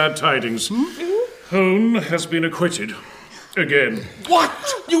bring bad tidings. Hone has been acquitted. Again. What?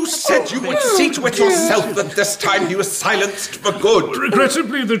 You said you would see to it yourself that this time he was silenced for good.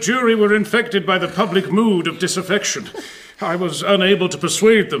 Regrettably, the jury were infected by the public mood of disaffection. I was unable to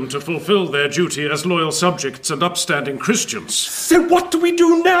persuade them to fulfill their duty as loyal subjects and upstanding Christians. So what do we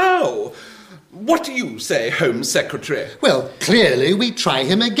do now? What do you say, Home Secretary? Well, clearly we try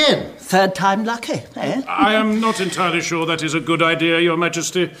him again. Third time lucky, eh? I am not entirely sure that is a good idea, Your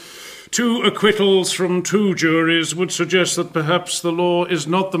Majesty. 2 acquittals from 2 juries would suggest that perhaps the law is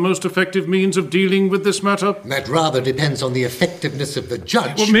not the most effective means of dealing with this matter. That rather depends on the effectiveness of the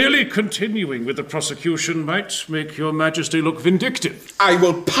judge. Well, merely continuing with the prosecution might make Your Majesty look vindictive. I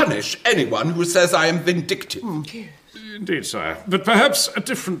will punish anyone who says I am vindictive. Indeed, sire. But perhaps a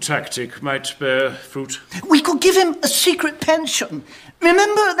different tactic might bear fruit. We could give him a secret pension.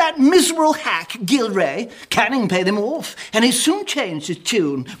 Remember that miserable hack, Gilray? Canning paid him off, and he soon changed his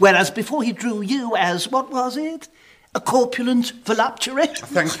tune, whereas before he drew you as, what was it? A corpulent voluptuary.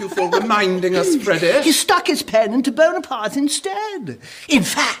 Thank you for reminding us, Freddie. He stuck his pen into Bonaparte instead. In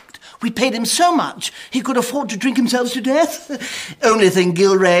fact, we paid him so much he could afford to drink himself to death. Only thing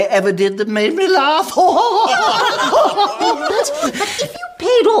Gilray ever did that made me laugh. But if you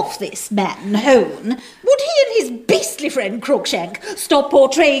paid off this man, Hone, would he and his beastly friend Crookshank stop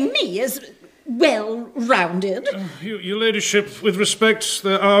portraying me as well-rounded? Your Ladyship, with respect,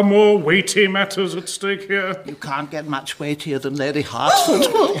 there are more weighty matters at stake here. You can't get much weightier than Lady Hertford.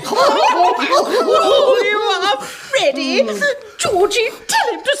 Oh, you are Freddie. Georgie,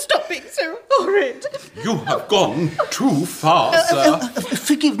 tell him to stop being so horrid. You have gone too far, sir.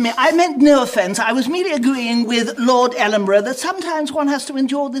 Forgive me, I meant no offence. I was merely agreeing with Lord Ellenborough that sometimes one has to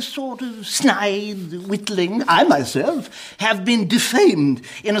endure this sort of snide whittling. I myself have been defamed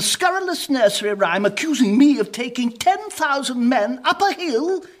in a scurrilous nursery rhyme accusing me of taking 10,000 men up a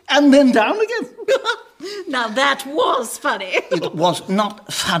hill and then down again. Now that was funny. It was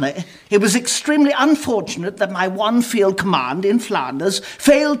not funny. It was extremely unfortunate that my one field command in Flanders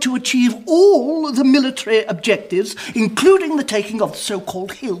failed to achieve all the military objectives, including the taking of the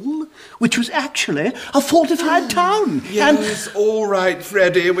so-called hill, which was actually a fortified town. Yes, all right,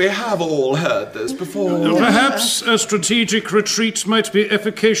 Freddie, we have all heard this before. Perhaps a strategic retreat might be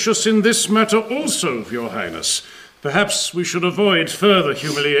efficacious in this matter also, Your Highness. Perhaps we should avoid further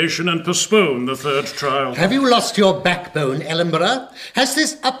humiliation and postpone the third trial. Have you lost your backbone, Ellenborough? Has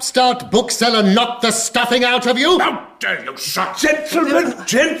this upstart bookseller knocked the stuffing out of you? How dare you shut...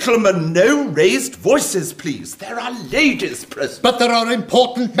 Gentlemen, no raised voices, please. There are ladies present. But there are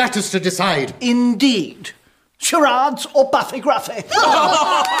important matters to decide. Indeed. Charades or Buffy Gruffy?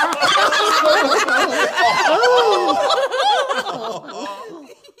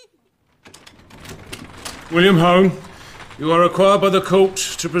 William Hone, you are required by the court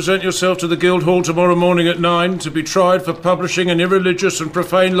to present yourself to the Guildhall tomorrow morning at 9 to be tried for publishing an irreligious and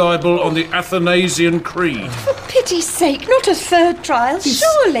profane libel on the Athanasian Creed. For pity's sake, not a third trial,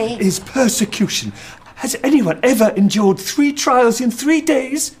 surely. Is persecution. Has anyone ever endured 3 trials in 3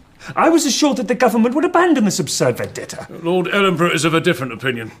 days? I was assured that the government would abandon this absurd vendetta. Lord Ellenborough is of a different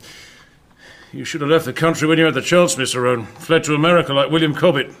opinion. You should have left the country when you had the chance, Mr. Rowan. Fled to America like William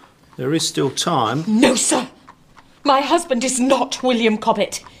Cobbett. There is still time. No, sir. My husband is not William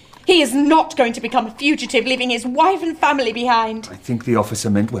Cobbett. He is not going to become a fugitive, leaving his wife and family behind. I think the officer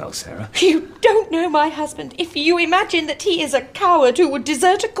meant well, Sarah. You don't know my husband. If you imagine that he is a coward who would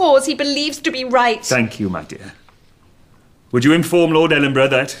desert a cause he believes to be right. Thank you, my dear. Would you inform Lord Ellenborough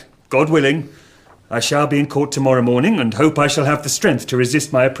that, God willing, I shall be in court tomorrow morning and hope I shall have the strength to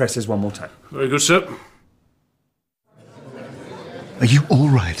resist my oppressors one more time. Very good, sir. Are you all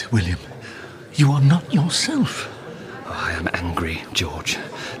right, William? You are not yourself. Oh, I am angry, George,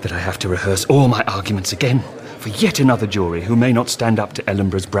 that I have to rehearse all my arguments again for yet another jury who may not stand up to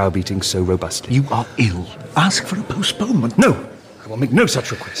Ellenborough's browbeating so robustly. You are ill. Ask for a postponement. No, I will make no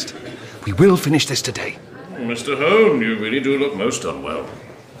such request. We will finish this today. Mr. Hone, you really do look most unwell.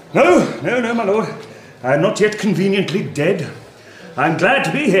 No, my lord. I am not yet conveniently dead. I'm glad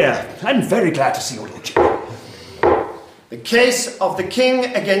to be here. I'm very glad to see your lordship. The case of the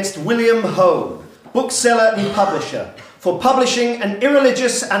King against William Hone, bookseller and publisher, for publishing an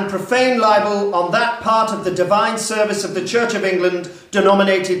irreligious and profane libel on that part of the divine service of the Church of England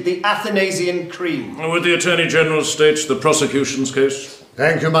denominated the Athanasian Creed. Would the Attorney General state the prosecution's case?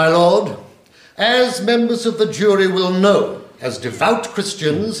 Thank you, my lord. As members of the jury will know, as devout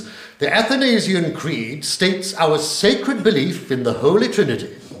Christians, the Athanasian Creed states our sacred belief in the Holy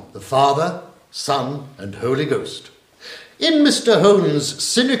Trinity, the Father, Son, and Holy Ghost. In Mr. Hone's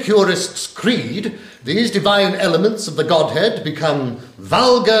Sinecurist's Creed, these divine elements of the Godhead become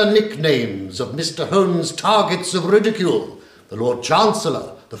vulgar nicknames of Mr. Hone's targets of ridicule, the Lord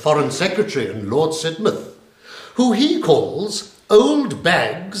Chancellor, the Foreign Secretary, and Lord Sidmouth, who he calls Old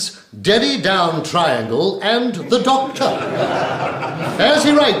Bags, Derry Down Triangle, and the Doctor. As he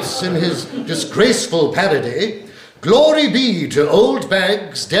writes in his disgraceful parody, "Glory be to Old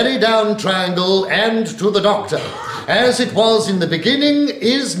Bags, Derry Down Triangle, and to the Doctor, as it was in the beginning,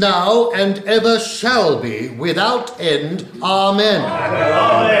 is now, and ever shall be, without end. Amen."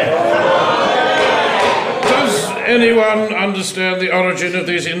 Does anyone understand the origin of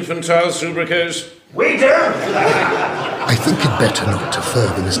these infantile sobriquets? We do! I think it better not to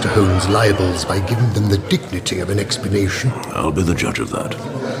further Mr. Hone's libels by giving them the dignity of an explanation. I'll be the judge of that.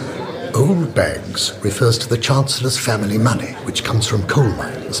 Old Bags refers to the Chancellor's family money, which comes from coal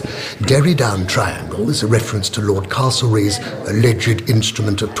mines. Derry Down Triangle is a reference to Lord Castlereagh's alleged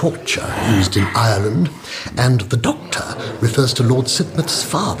instrument of torture used in Ireland, and the Doctor refers to Lord Sidmouth's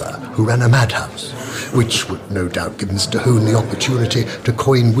father, who ran a madhouse, which would no doubt give Mr. Hone the opportunity to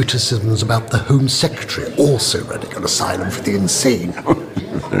coin witticisms about the Home Secretary, also running an asylum for the insane.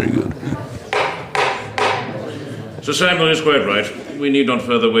 Very good. Sir Samuel is quite right. We need not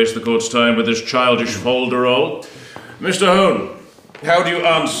further waste the court's time with this childish folderol. Mr. Hone, how do you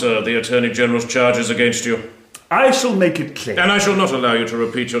answer the Attorney General's charges against you? I shall make it clear. And I shall not allow you to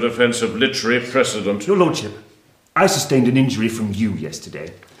repeat your defence of literary precedent. Your lordship, I sustained an injury from you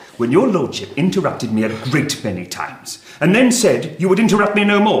yesterday, when your lordship interrupted me a great many times, and then said you would interrupt me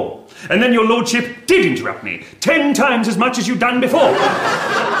no more. And then your lordship did interrupt me, 10 times as much as you'd done before.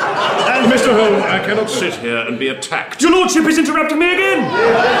 And, Mr. Hone, I cannot sit here and be attacked. Your lordship is interrupting me again!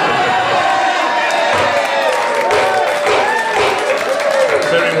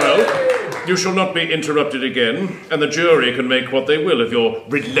 Very well. You shall not be interrupted again, and the jury can make what they will of your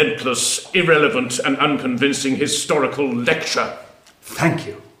relentless, irrelevant, and unconvincing historical lecture. Thank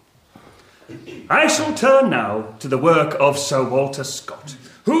you. I shall turn now to the work of Sir Walter Scott,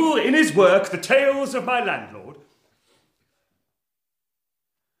 who, in his work, The Tales of My Landlord...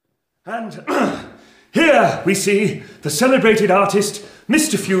 And here we see the celebrated artist,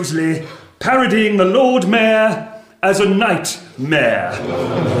 Mr. Fuseli, parodying the Lord Mayor as a nightmare.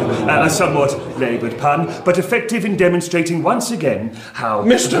 A somewhat laboured pun, but effective in demonstrating once again how...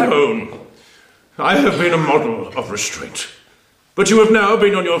 Mr. Hone, I have been a model of restraint. But you have now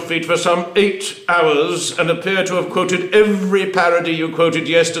been on your feet for some 8 hours and appear to have quoted every parody you quoted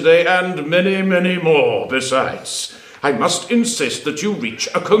yesterday and many, many more besides. I must insist that you reach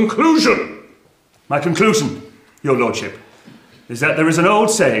a conclusion. My conclusion, your lordship, is that there is an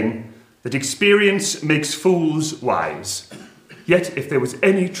old saying that experience makes fools wise. Yet if there was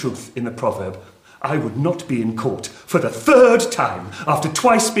any truth in the proverb, I would not be in court for the 3rd time after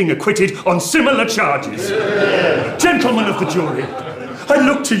twice being acquitted on similar charges. Gentlemen of the jury, I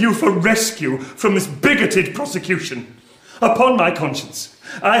look to you for rescue from this bigoted prosecution. Upon my conscience,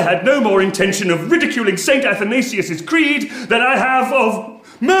 I had no more intention of ridiculing St. Athanasius' creed than I have of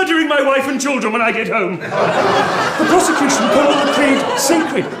murdering my wife and children when I get home. The prosecution called the creed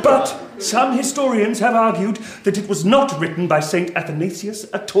sacred, but some historians have argued that it was not written by St. Athanasius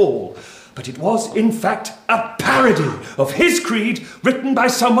at all, but it was, in fact, a parody of his creed written by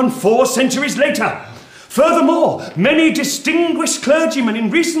someone 4 centuries later. Furthermore, many distinguished clergymen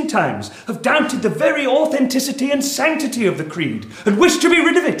in recent times have doubted the very authenticity and sanctity of the creed and wish to be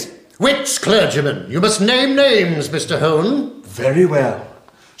rid of it. Which clergymen? You must name names, Mr. Hone. Very well.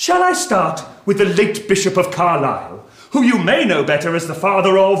 Shall I start with the late Bishop of Carlisle, who you may know better as the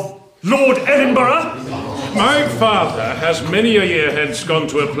father of Lord Edinburgh? My father has many a year hence gone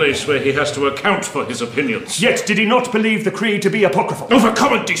to a place where he has to account for his opinions. Yet did he not believe the creed to be apocryphal? Oh, for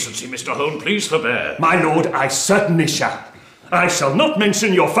common decency, Mr. Hone, please forbear. My lord, I certainly shall. I shall not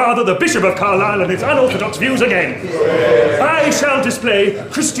mention your father, the Bishop of Carlisle, and his unorthodox views again. I shall display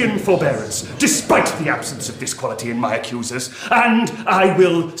Christian forbearance, despite the absence of this quality in my accusers, and I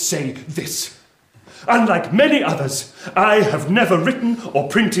will say this. Unlike many others, I have never written or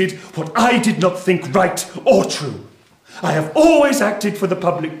printed what I did not think right or true. I have always acted for the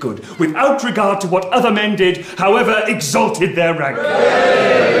public good, without regard to what other men did, however exalted their rank.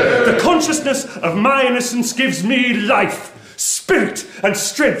 The consciousness of my innocence gives me life, spirit, and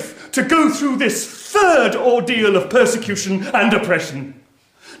strength to go through this 3rd ordeal of persecution and oppression.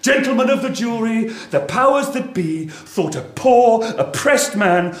 Gentlemen of the jury, the powers that be thought a poor, oppressed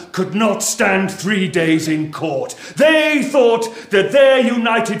man could not stand 3 days in court. They thought that their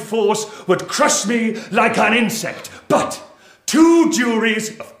united force would crush me like an insect. But 2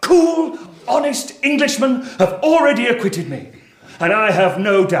 juries of cool, honest Englishmen have already acquitted me. And I have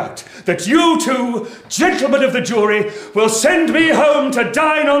no doubt that you 2, gentlemen of the jury, will send me home to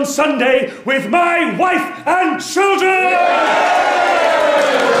dine on Sunday with my wife and children!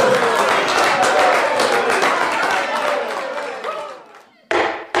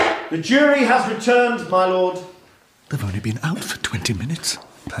 The jury has returned, my lord. They've only been out for 20 minutes.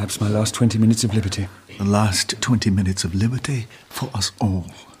 Perhaps my last 20 minutes of liberty. The last 20 minutes of liberty for us all.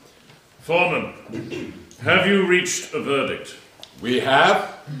 Foreman, have you reached a verdict? We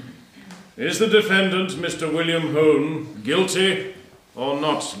have. Is the defendant, Mr. William Hone, guilty or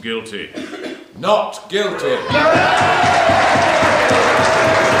not guilty? Not guilty.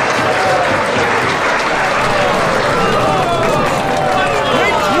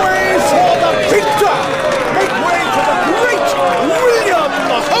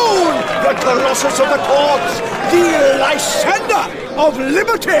 Colossus of the courts, the Lysander of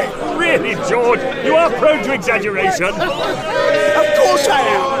liberty! Really, George, you are prone to exaggeration. Of course I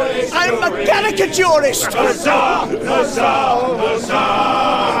am. I'm a caricaturist. Huzzah! Huzzah!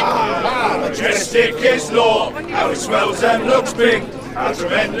 Huzzah! Majestic is law, how it swells and looks big, how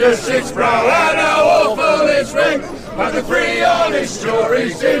tremendous its brow and how awful its ring. But the free honest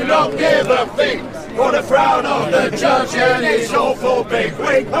juries do not give a fig for the frown of the judge and his awful big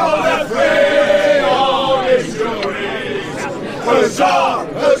wig. For the free honest juries, huzzah,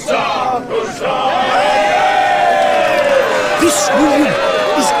 huzzah, huzzah! This, William,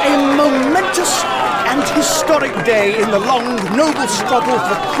 is a momentous and historic day in the long, noble struggle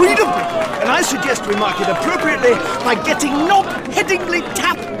for freedom, and I suggest we mark it appropriately by getting Knob Headingley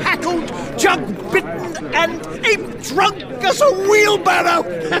Tap Hackle mangled, jug-bitten, and ape-drunk as a wheelbarrow!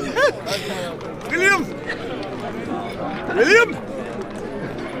 William? William?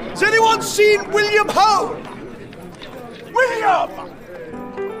 Has anyone seen William Hone? William!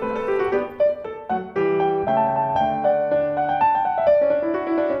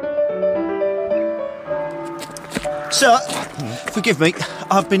 Sir, forgive me.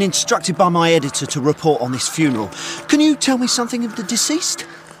 I've been instructed by my editor to report on this funeral. Can you tell me something of the deceased?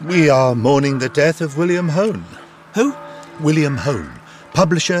 We are mourning the death of William Hone. Who? William Hone,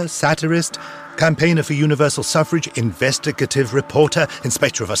 publisher, satirist, campaigner for universal suffrage, investigative reporter,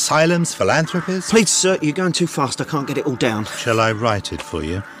 inspector of asylums, philanthropist. Please, sir, you're going too fast. I can't get it all down. Shall I write it for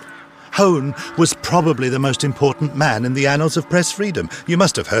you? Hone was probably the most important man in the annals of press freedom. You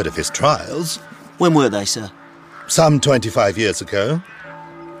must have heard of his trials. When were they, sir? Some 25 years ago.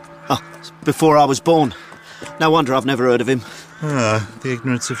 Oh, before I was born. No wonder I've never heard of him. Ah, the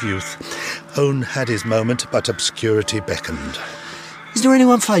ignorance of youth. Hone had his moment, but obscurity beckoned. Is there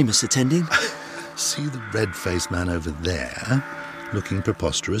anyone famous attending? See the red-faced man over there, looking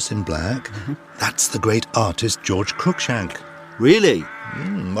preposterous in black? Mm-hmm. That's the great artist George Cruikshank. Really?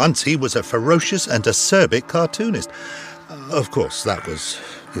 Once he was a ferocious and acerbic cartoonist. Of course, that was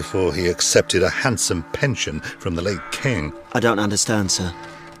before he accepted a handsome pension from the late king. I don't understand, sir.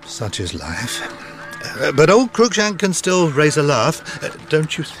 Such is life. But old Cruikshank can still raise a laugh.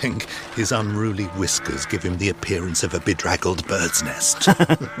 Don't you think his unruly whiskers give him the appearance of a bedraggled bird's nest?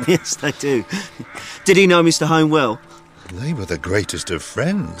 Yes, they do. Did he know Mr. Hone well? They were the greatest of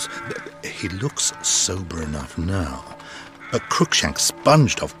friends. He looks sober enough now. But Cruikshank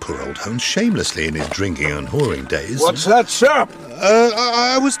sponged off poor old Hone shamelessly in his drinking and whoring days. What's that, sir?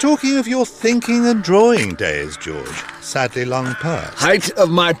 I was talking of your thinking and drawing days, George. Sadly long past. Height of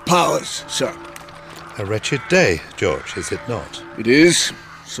my powers, sir. A wretched day, George, is it not? It is.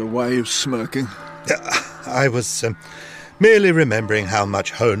 So why are you smirking? I was merely remembering how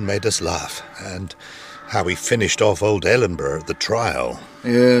much Hone made us laugh, and how he finished off old Ellenborough at the trial.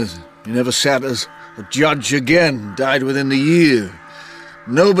 Yes, he never sat as a judge again, died within the year.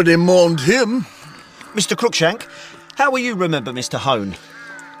 Nobody mourned him. Mr. Cruikshank, how will you remember Mr. Hone?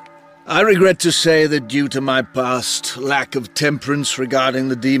 I regret to say that due to my past lack of temperance regarding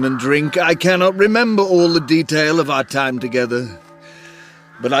the demon drink, I cannot remember all the detail of our time together.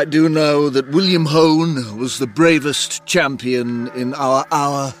 But I do know that William Hone was the bravest champion in our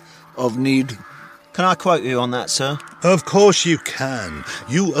hour of need. Can I quote you on that, sir? Of course you can.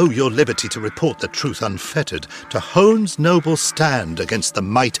 You owe your liberty to report the truth unfettered, to Hone's noble stand against the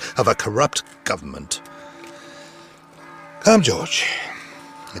might of a corrupt government. Come, George.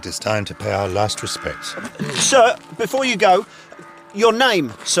 It is time to pay our last respects. Sir, before you go, your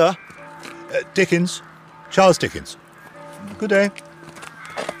name, sir? Dickens. Charles Dickens. Good day.